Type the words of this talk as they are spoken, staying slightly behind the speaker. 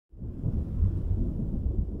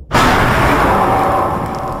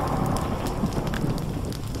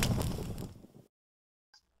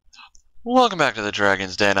Welcome back to the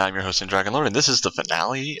Dragon's Den. I'm your host, Dragon Lord, and this is the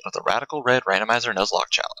finale of the Radical Red Randomizer Nuzlocke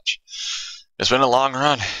challenge. It's been a long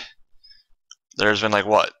run. There's been like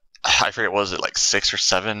what? I forget, was it like 6 or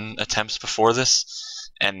 7 attempts before this?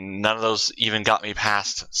 And none of those even got me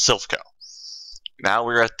past Silphco. Now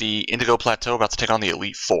we're at the Indigo Plateau, about to take on the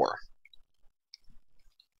Elite Four.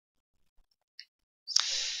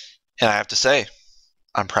 And I have to say,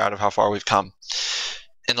 I'm proud of how far we've come.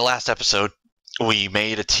 In the last episode, we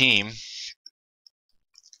made a team,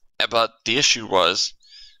 but the issue was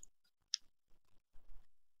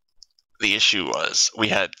we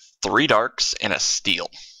had 3 darks and a steel,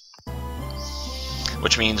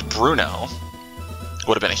 which means Bruno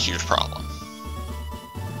would have been a huge problem.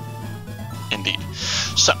 Indeed.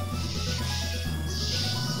 So,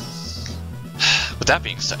 with that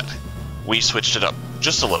being said, we switched it up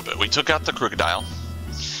just a little bit. We took out the Crocodile,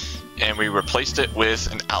 and we replaced it with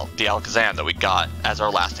the Alakazam that we got as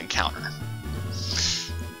our last encounter.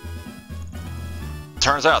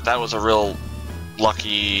 Turns out that was a real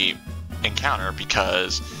lucky encounter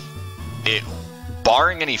because it,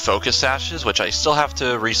 barring any focus sashes, which I still have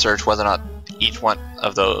to research whether or not each one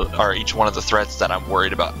of the threats that I'm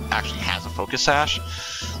worried about actually has a focus sash.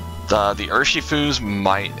 The Urshifus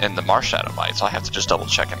might, and the Marshadow might, so I have to just double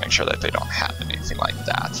check and make sure that they don't have anything like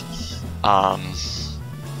that.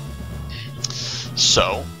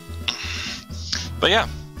 But yeah,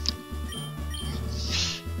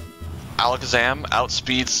 Alakazam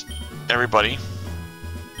outspeeds everybody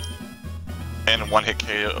and one-hit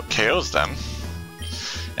KOs them,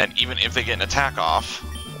 and even if they get an attack off,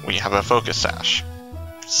 we have a focus sash.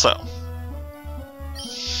 So,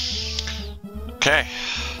 okay,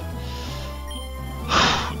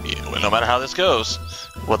 no matter how this goes,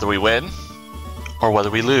 whether we win or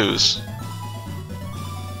whether we lose,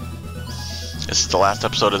 this is the last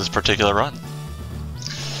episode of this particular run.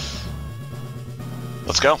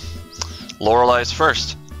 Let's go. Lorelai's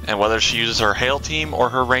first, and whether she uses her Hail team or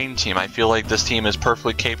her Rain team, I feel like this team is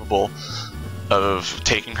perfectly capable of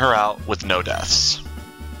taking her out with no deaths,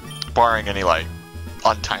 barring any like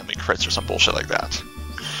untimely crits or some bullshit like that.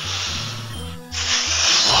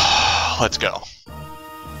 Let's go.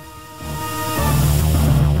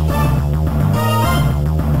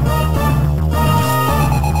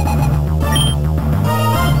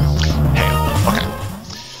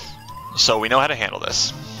 So we know how to handle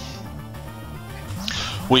this.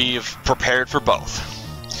 We've prepared for both.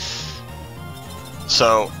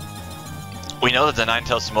 So we know that the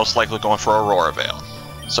Ninetales is most likely going for Aurora Veil.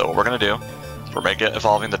 So what we're going to do is we're Mega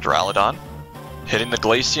Evolving the Duraludon, hitting the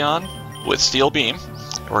Glaceon with Steel Beam.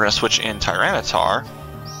 We're going to switch in Tyranitar.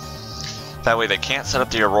 That way they can't set up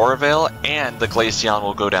the Aurora Veil, and the Glaceon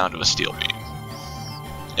will go down to a Steel Beam.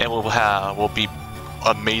 And we'll be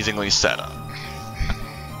amazingly set up.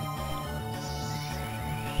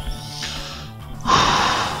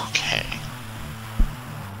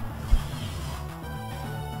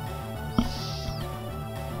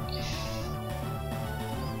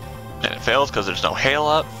 And it fails because there's no Hail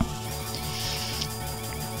up.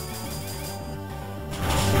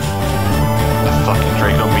 A fucking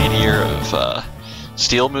Draco Meteor of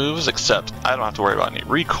steel moves, except I don't have to worry about any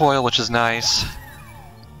recoil, which is nice.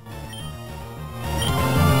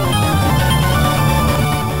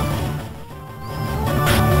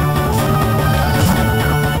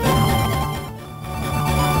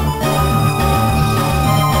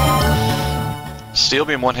 Steel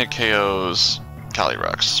Beam one-hit KOs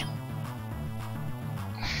Calyrex.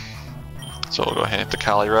 So we'll go ahead and hit the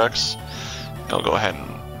Calyrex. And we'll go ahead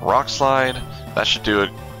and Rock Slide. That should do a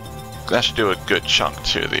good chunk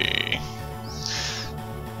to the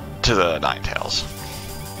Ninetales.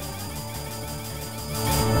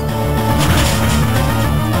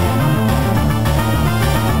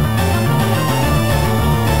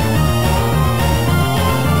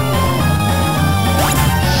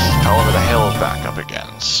 However, the Hail is back up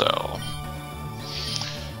again, so.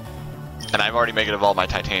 And I've already Mega Evolved my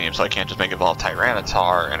Titanium, so I can't just Mega Evolve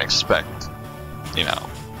Tyranitar and expect, you know,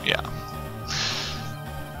 yeah.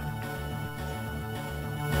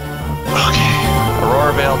 Okay,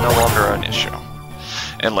 Aurora Veil no longer an issue,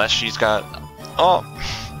 unless she's got. Oh,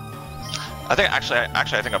 I think I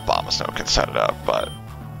think Abomasnow can set it up, but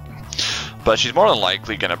she's more than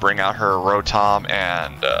likely gonna bring out her Rotom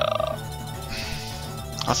and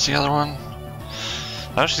what's the other one?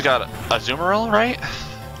 I know she's got Azumarill, right?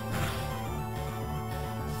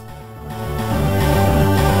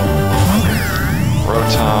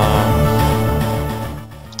 Rotom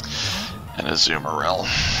and Azumarill.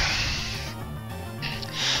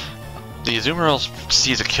 The Azumarill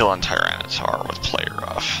sees a kill on Tyranitar with Play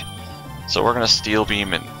Rough. So we're going to Steel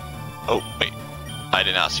Beam and Oh, wait. I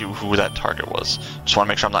did not see who that target was. Just want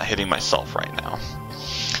to make sure I'm not hitting myself right now.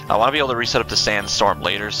 I want to be able to reset up the Sandstorm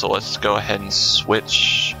later, so let's go ahead and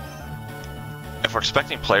switch. If we're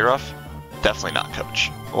expecting Play Rough, definitely not Coach.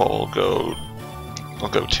 We'll go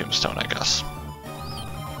Tombstone, I guess.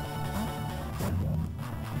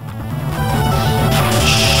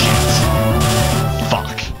 Shit.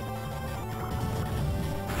 Fuck.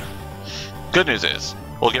 Good news is,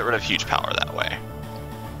 we'll get rid of huge power that way.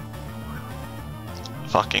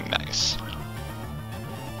 Fucking nice.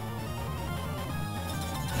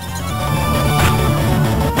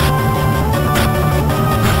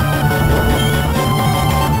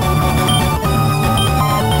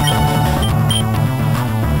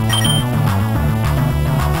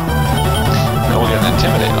 Then we'll get an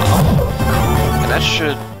Intimidate off. And that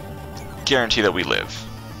should guarantee that we live.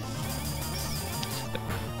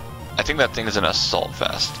 I think that thing is an Assault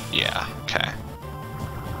Vest. Yeah, okay.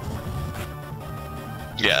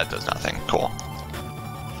 Yeah, it does nothing. Cool.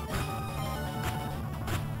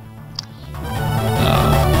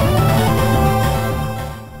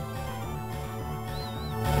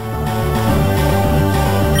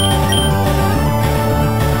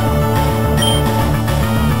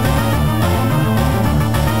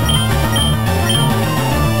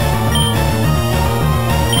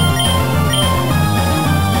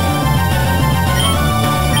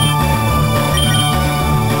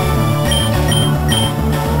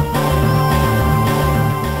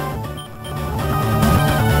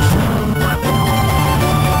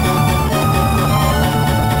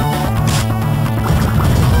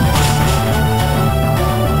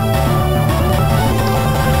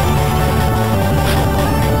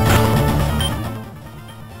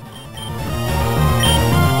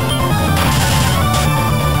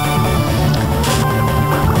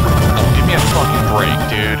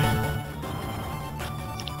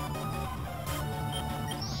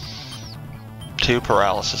 Two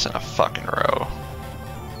paralysis in a fucking row.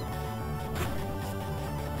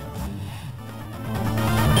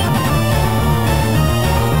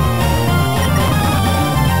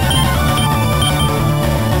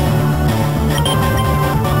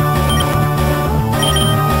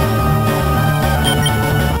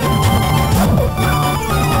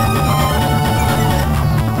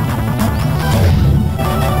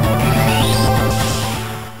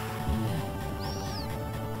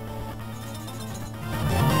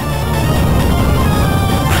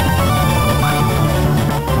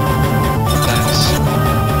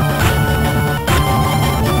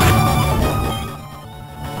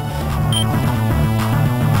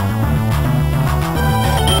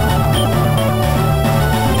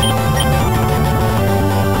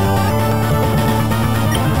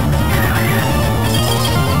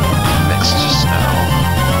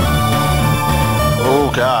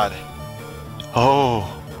 God. Oh.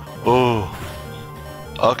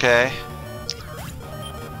 Okay.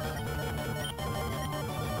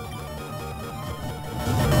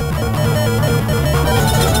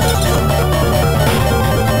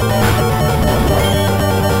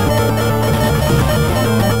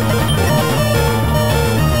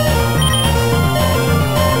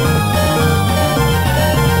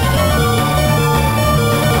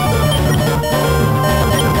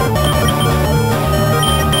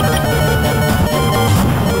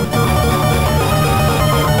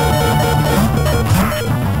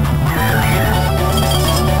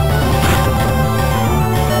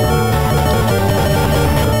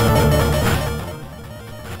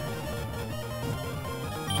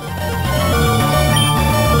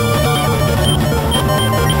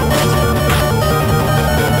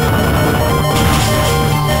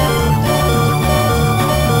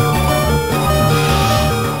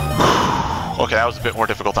 Okay, that was a bit more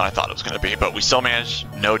difficult than I thought it was going to be, but we still managed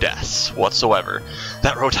no deaths whatsoever.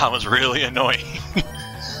 That Rotom was really annoying.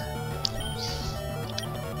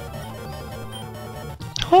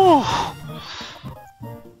 Whew.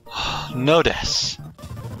 No deaths.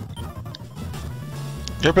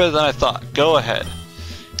 You're better than I thought. Go ahead.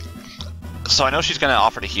 So I know she's going to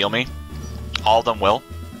offer to heal me. All of them will.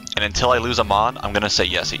 And until I lose a Mon, I'm going to say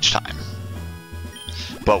yes each time.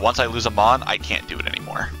 But once I lose a Mon, I can't do it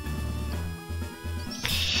anymore.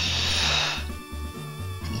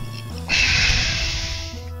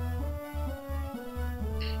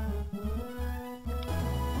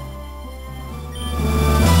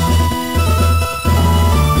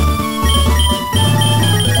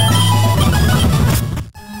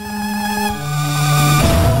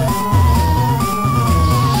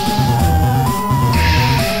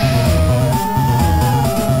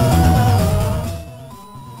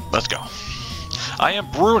 Let's go. I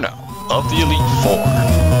am Bruno of the Elite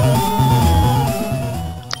Four.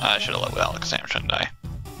 should have let with Alakazam, shouldn't I?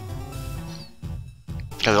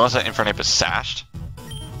 Because once that Infernape is sashed,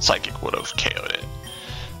 Psychic would have KO'd it.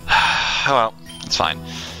 Well, it's fine.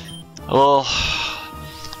 Well,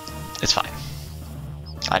 it's fine.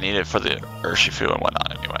 I need it for the Urshifu and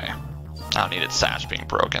whatnot anyway. I don't need its sash being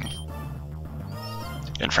broken.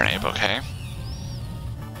 Infernape, okay.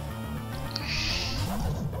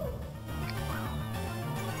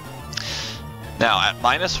 Now, at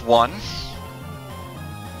 -1,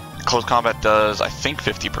 close combat does, I think,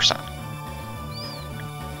 50%.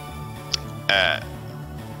 At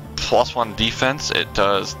 +1 defense, it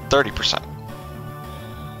does 30%.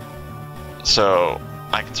 So,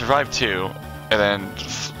 I can survive 2, and then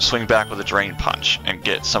swing back with a Drain Punch and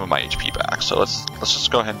get some of my HP back. So let's just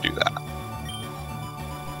go ahead and do that.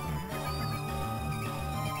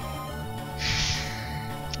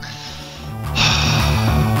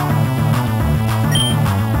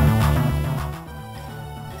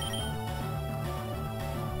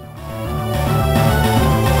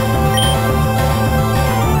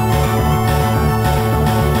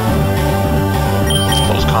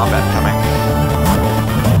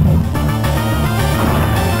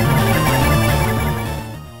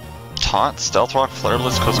 Taunt, Stealth Rock,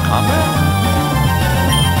 Flare-less, close combat?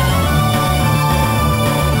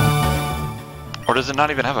 Or does it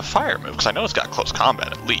not even have a fire move? Because I know it's got close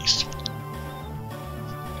combat at least.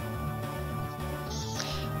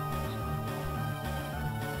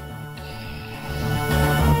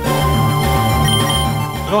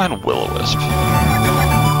 Go ahead and Will-O-Wisp.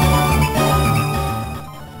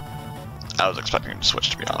 I was expecting him to switch,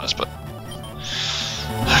 to be honest, but...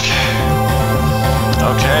 Okay.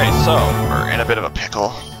 Okay, so we're in a bit of a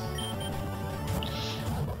pickle.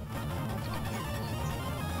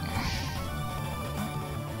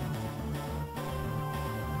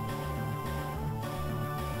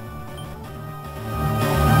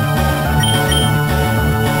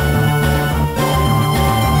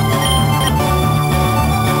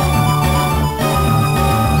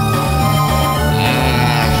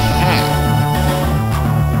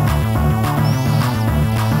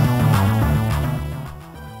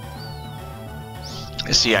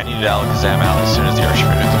 See, I needed Alakazam out as soon as the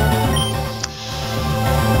Urshifu hit them.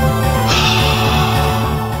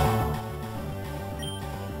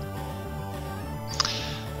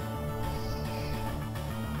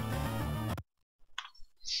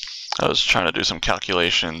 I was trying to do some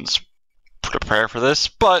calculations to prepare for this,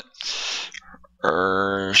 but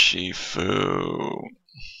Urshifu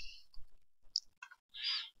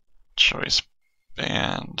Choice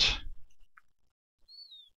Band.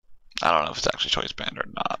 I don't know if it's actually choice banned or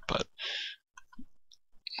not, but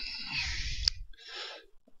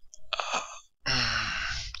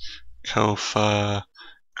Kofa,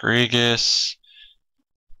 Grigus,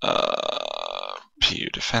 PU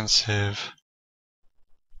defensive,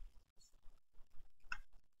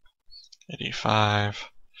 85,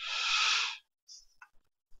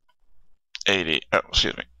 80. Oh,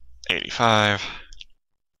 excuse me, 85.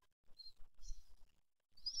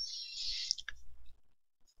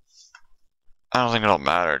 I don't think it'll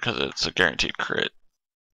matter because it's a guaranteed crit.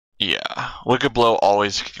 Yeah, Wicked Blow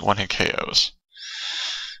always one-hit KOs.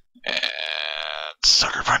 And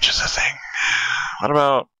Sucker Punch is a thing. What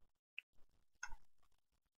about...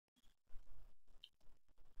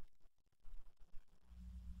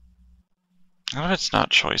 What if it's not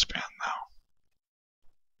Choice Band, though?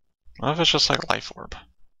 What if it's just like Life Orb?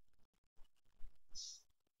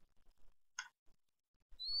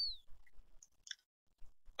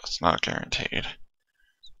 It's not guaranteed.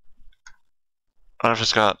 What if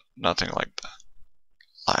it's got nothing like that?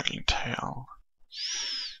 Lagging Tail.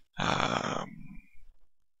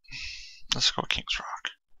 Let's go King's Rock.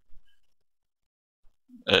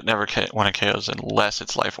 It never one KOs unless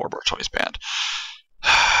it's Life Orb or Choice Band.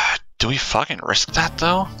 Do we fucking risk that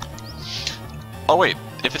though? Oh wait,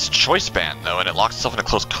 if it's Choice Band though and it locks itself into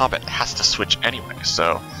close combat, it has to switch anyway.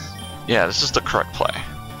 So yeah, this is the correct play.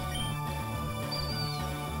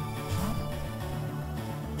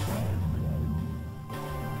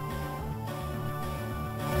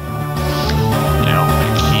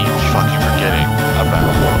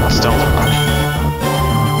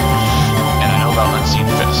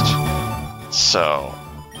 So,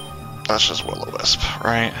 that's just Will-O-Wisp,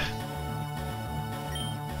 right?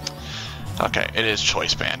 Okay, it is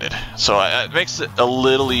choice banded, so it makes it a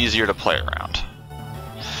little easier to play around.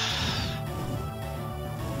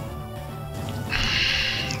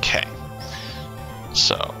 Okay,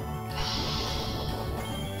 so...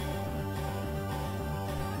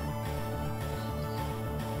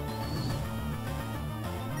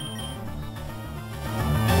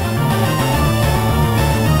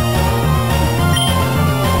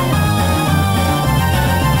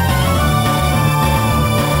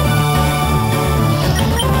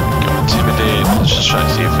 Let's just try to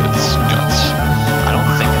see if it's guts. I don't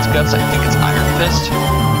think it's guts, I think it's Iron Fist.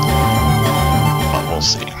 But we'll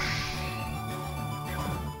see.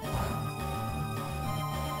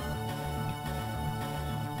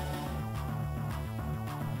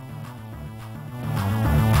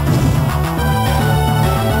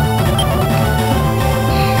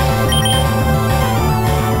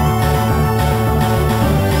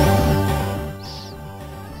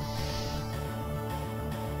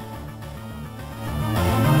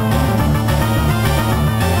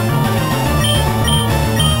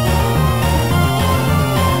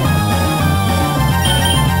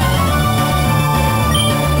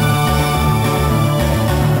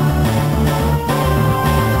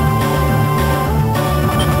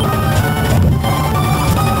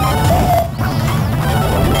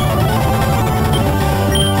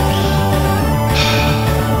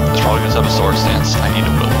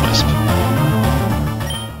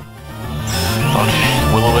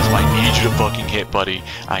 Buddy,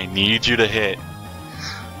 I need you to hit.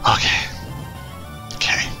 Okay.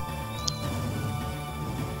 Okay.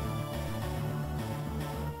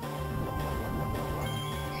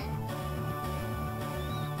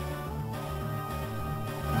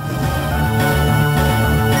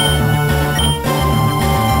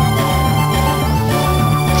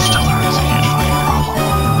 Stellar is a huge fucking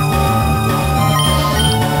problem.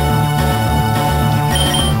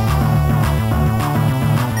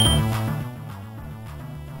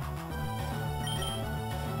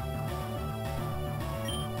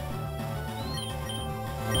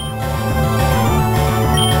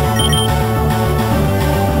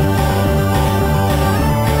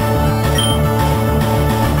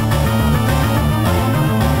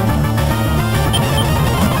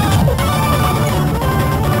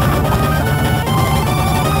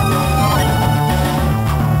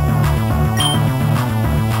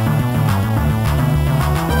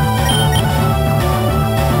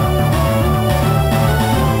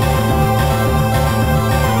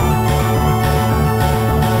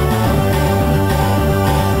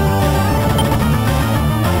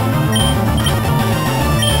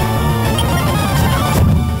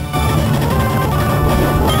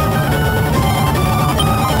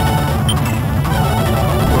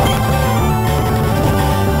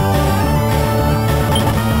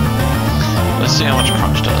 Let's see how much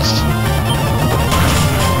crunch does.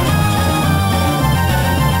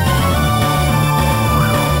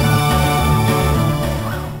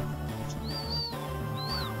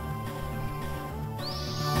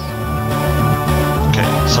 Okay,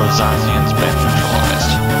 so Zacian's been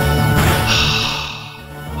neutralized.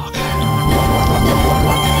 Okay.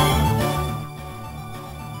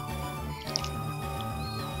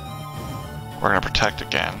 We're gonna protect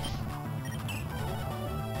again.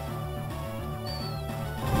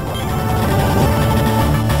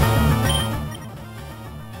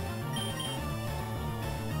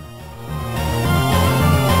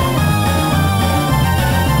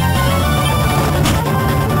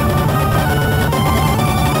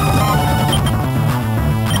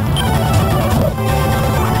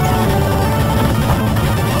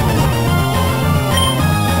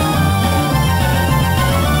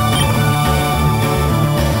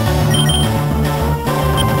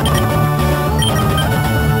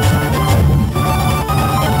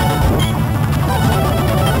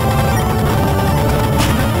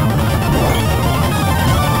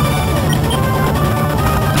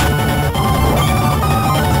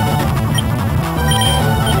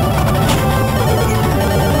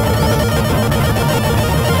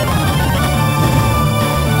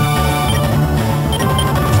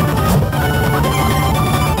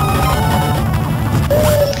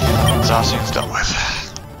 Zacian's dealt with.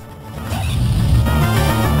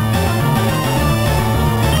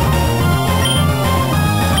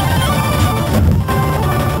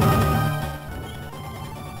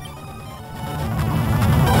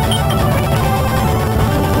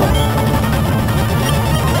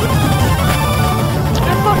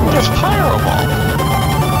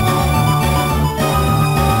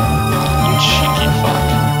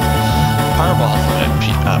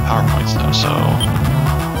 Power points though, so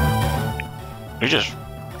we just.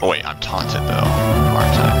 Oh wait, I'm taunted though,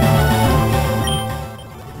 aren't I?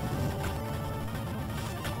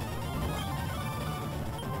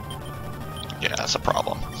 Yeah, that's a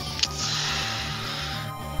problem.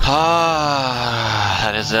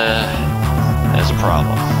 That is a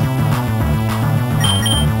problem.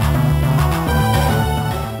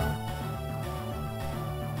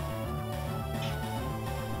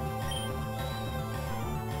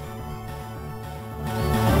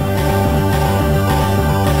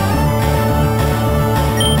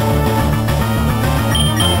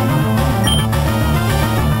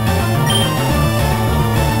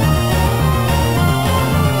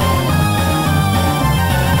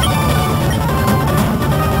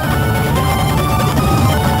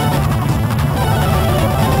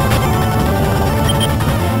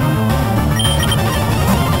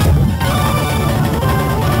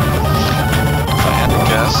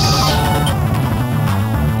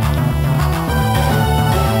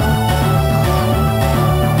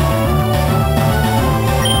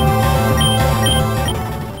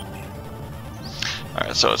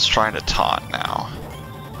 So it's trying to taunt now.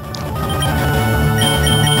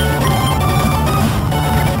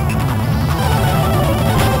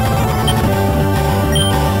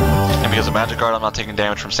 And because of Magic Guard, I'm not taking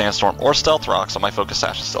damage from Sandstorm or Stealth Rock, so my Focus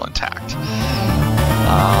Sash is still intact. So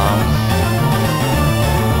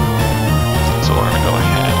we're gonna go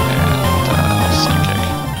ahead and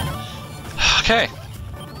Psychic. Okay.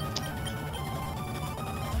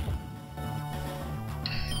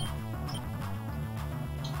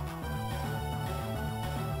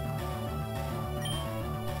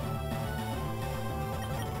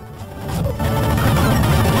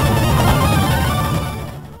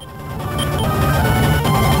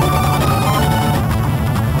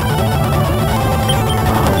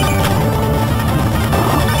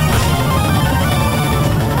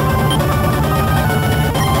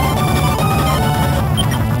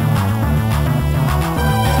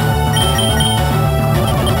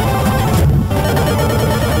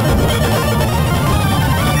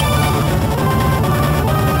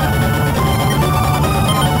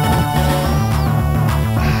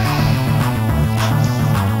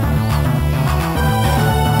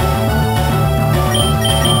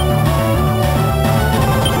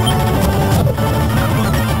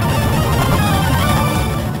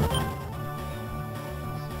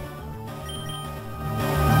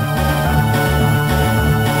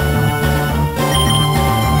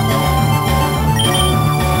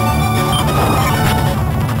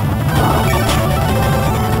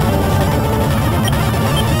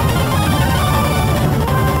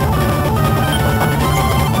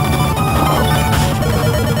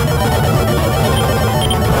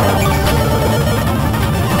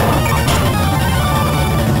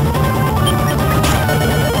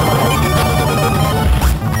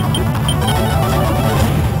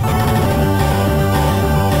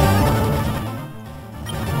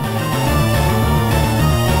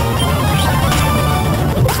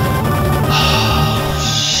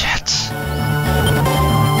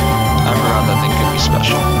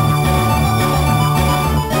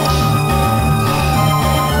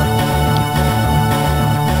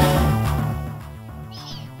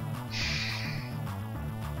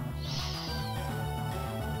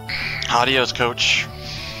 Adios, coach.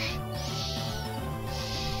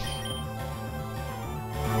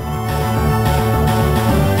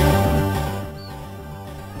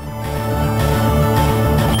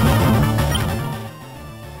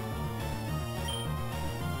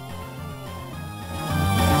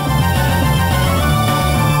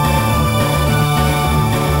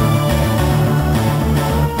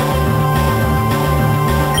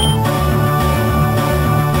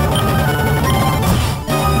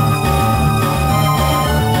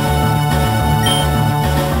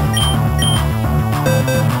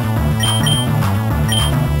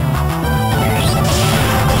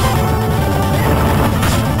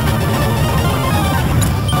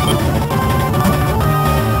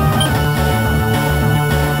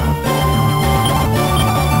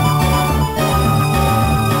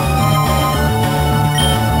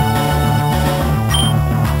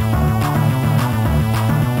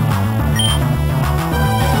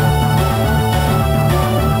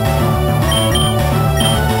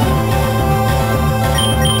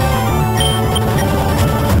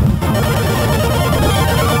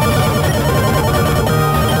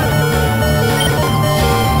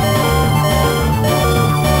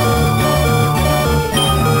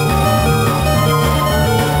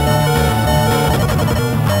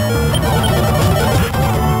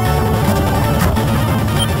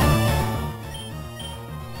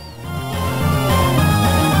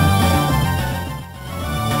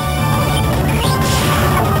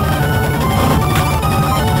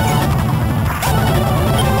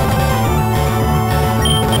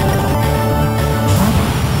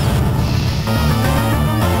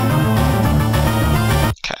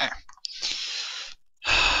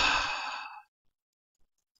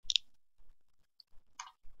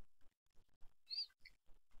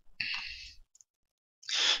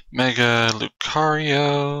 Mega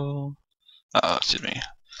Lucario. Excuse me.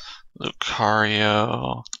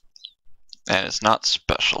 Lucario. And it's not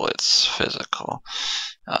special, it's physical.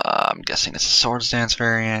 I'm guessing it's a Swords Dance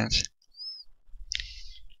variant.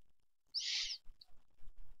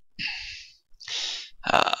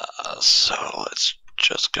 So let's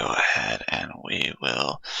just go ahead and we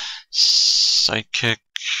will Psychic.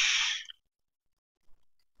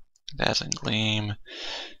 Dazzling Gleam.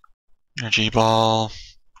 Energy Ball.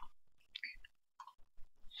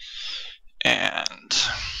 And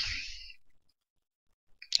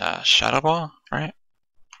Shadow Ball, right?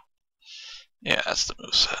 Yeah, that's the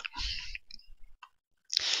moveset.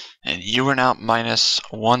 And you are now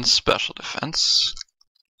 -1 special defense.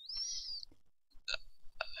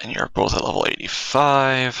 And you're both at level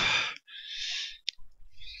 85.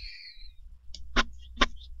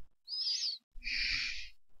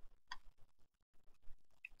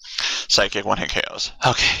 Psychic 1-hit KOs.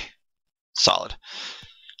 Okay. Solid.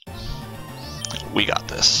 We got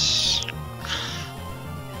this.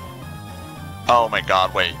 Oh my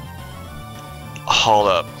god, wait. Hold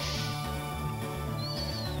up.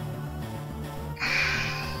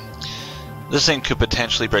 This thing could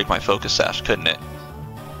potentially break my focus sash, couldn't it?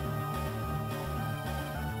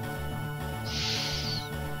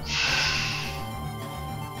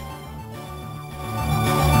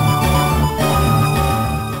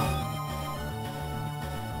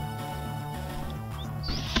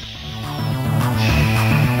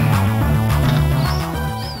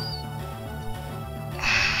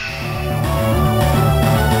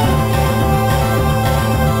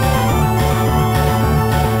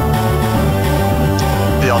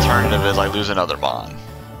 Alternative is I lose another Mon.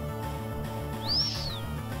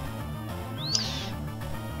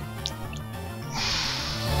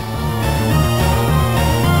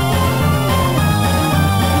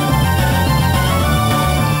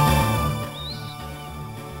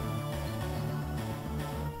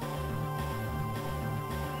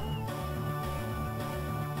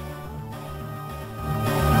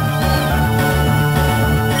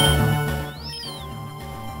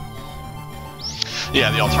 Yeah,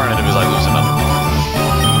 the alternative is I lose another one.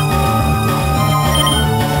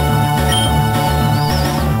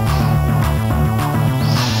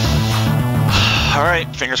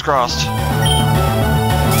 Alright, fingers crossed. Yeah,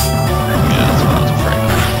 that's what I was afraid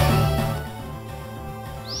of.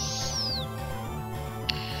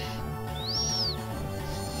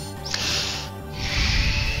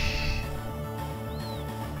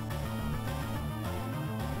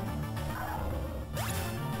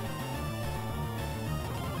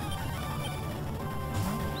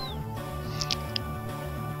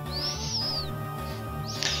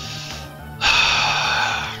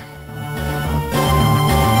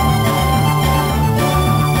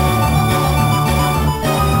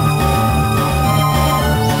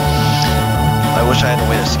 I wish I had a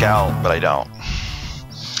way to scout, but I don't.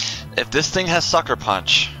 If this thing has Sucker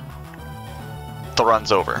Punch, the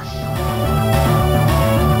run's over.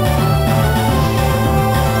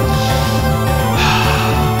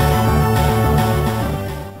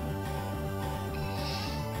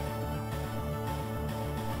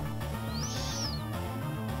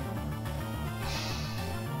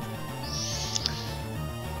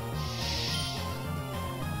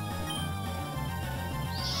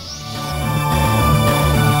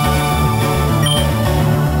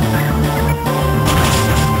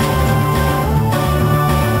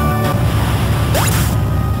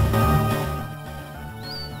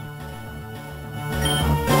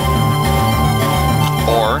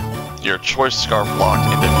 Your choice scarf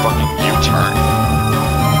locked into fucking U-turn.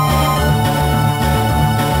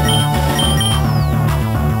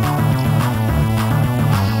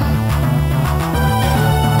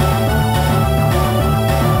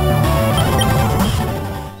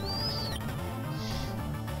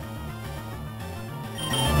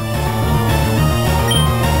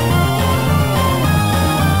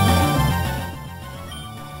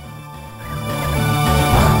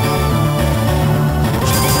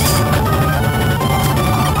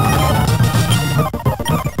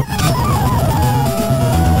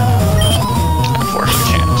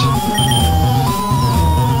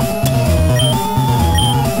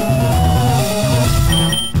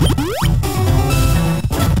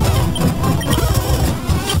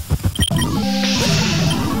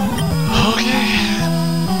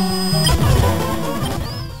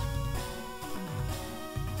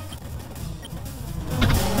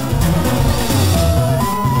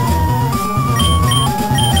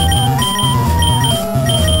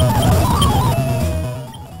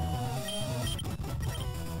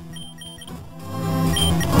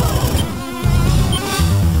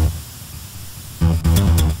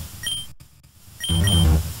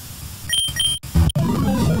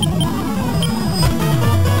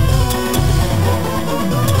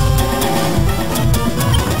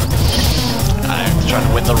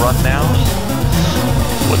 The run now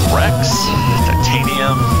with Rex,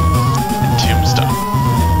 Titanium, and Tombstone.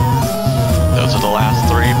 Those are the last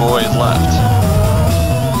 3 boys left.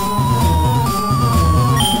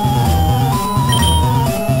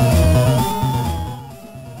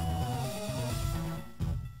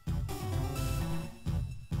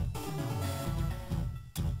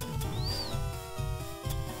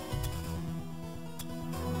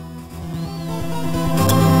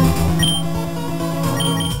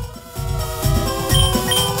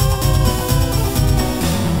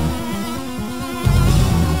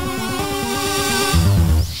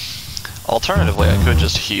 Alternatively, I could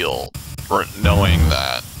just heal, knowing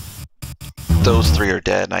that those 3 are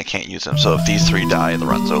dead and I can't use them, so if these 3 die, the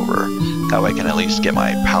run's over. That way I can at least get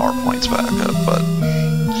my power points back up, but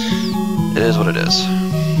it is what it is.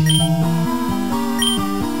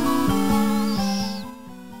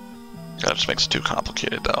 That just makes it too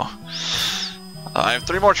complicated, though. I have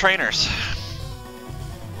 3 more trainers.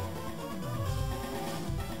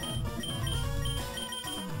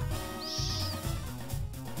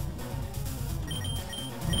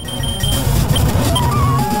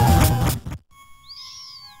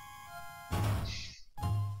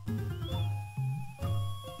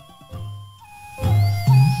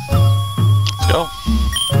 Let's go.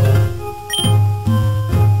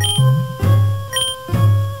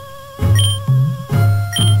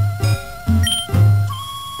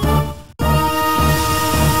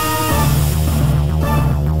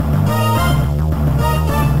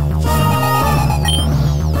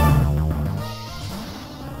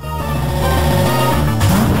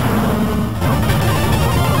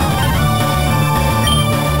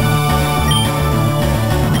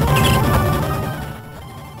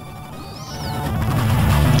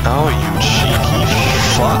 Oh, you cheeky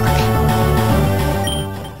fuck.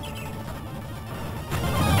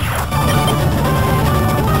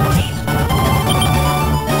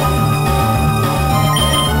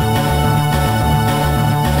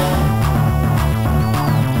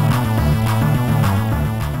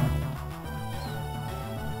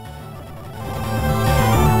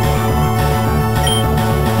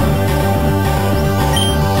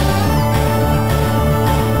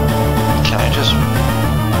 Can I just...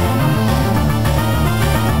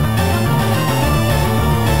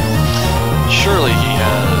 Surely he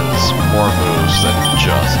has more moves than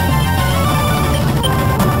just...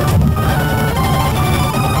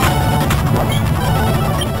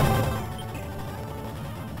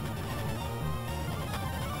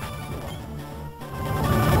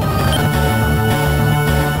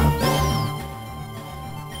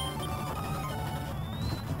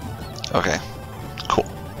 Okay, cool.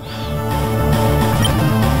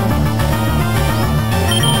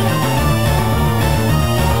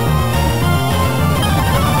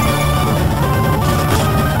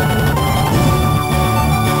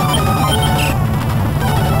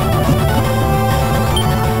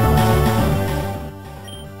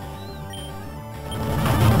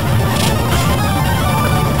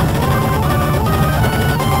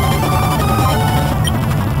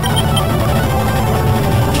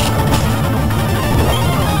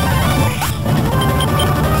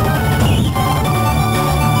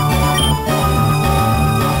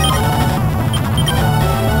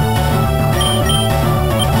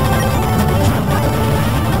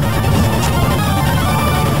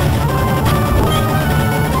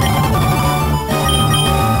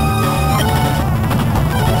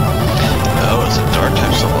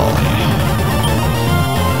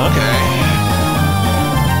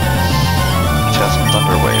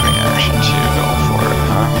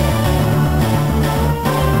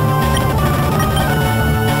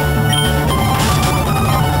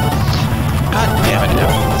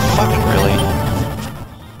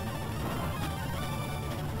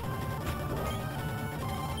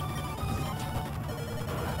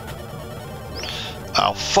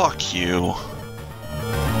 Oh, fuck you.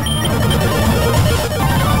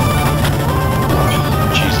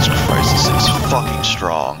 Jesus Christ, this thing's fucking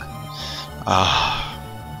strong.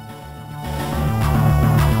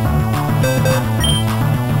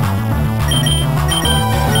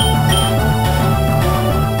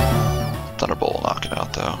 Thunderbolt will knock it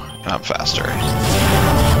out, though. And I'm faster.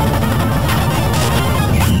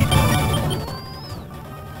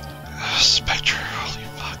 Spectre, holy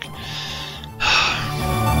fuck.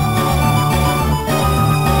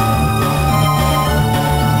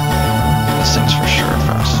 This thing's for sure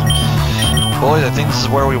fast. Boys, I think this is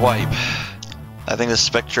where we wipe. I think this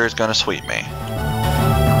Spectre is gonna sweep me.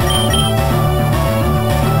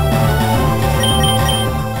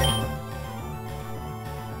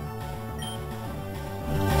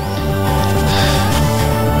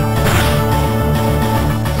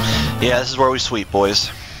 Yeah, this is where we sweep, boys.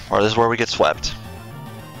 Or this is where we get swept.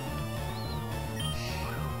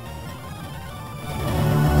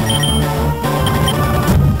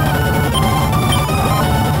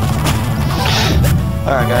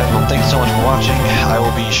 Alright guys, well thanks so much for watching. I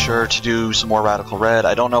will be sure to do some more Radical Red.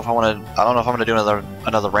 I don't know if I'm gonna do another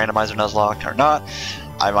Randomizer Nuzlocke or not.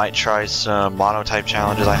 I might try some mono-type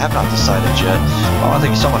challenges. I have not decided yet. Well, thank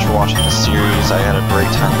you so much for watching this series. I had a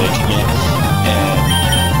great time making it, and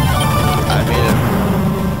I made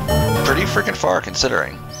it pretty freaking far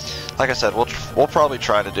considering. Like I said, we'll probably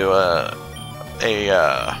try to do a a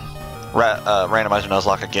Randomizer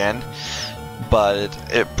Nuzlocke again, but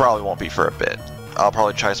it probably won't be for a bit. I'll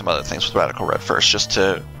probably try some other things with Radical Red first, just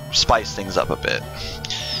to spice things up a bit.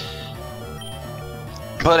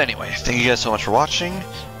 But anyway, thank you guys so much for watching,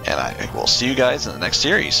 and I will see you guys in the next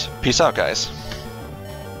series. Peace out, guys.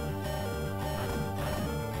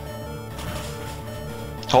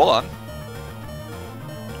 Hold on.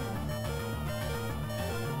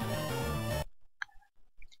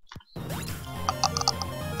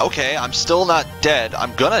 Okay, I'm still not dead.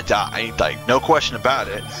 I'm gonna die, like, no question about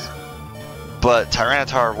it. But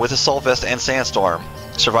Tyranitar with Assault Vest and Sandstorm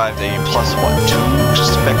survived a +1/2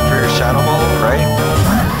 Spectre Shadow Ball, right?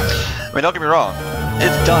 I mean, don't get me wrong,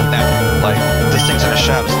 it's done now. Like, this thing's in a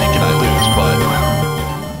Shadow Sneak and I lose,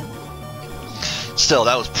 but still,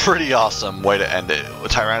 that was pretty awesome way to end it.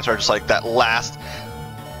 With Tyranitar just like that last,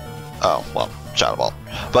 oh, well, Shadow Ball.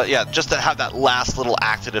 But yeah, just to have that last little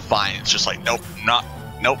act of defiance, just like, nope, not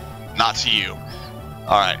to you.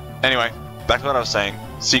 Alright, anyway, back to what I was saying.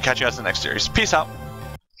 Catch you guys in the next series. Peace out.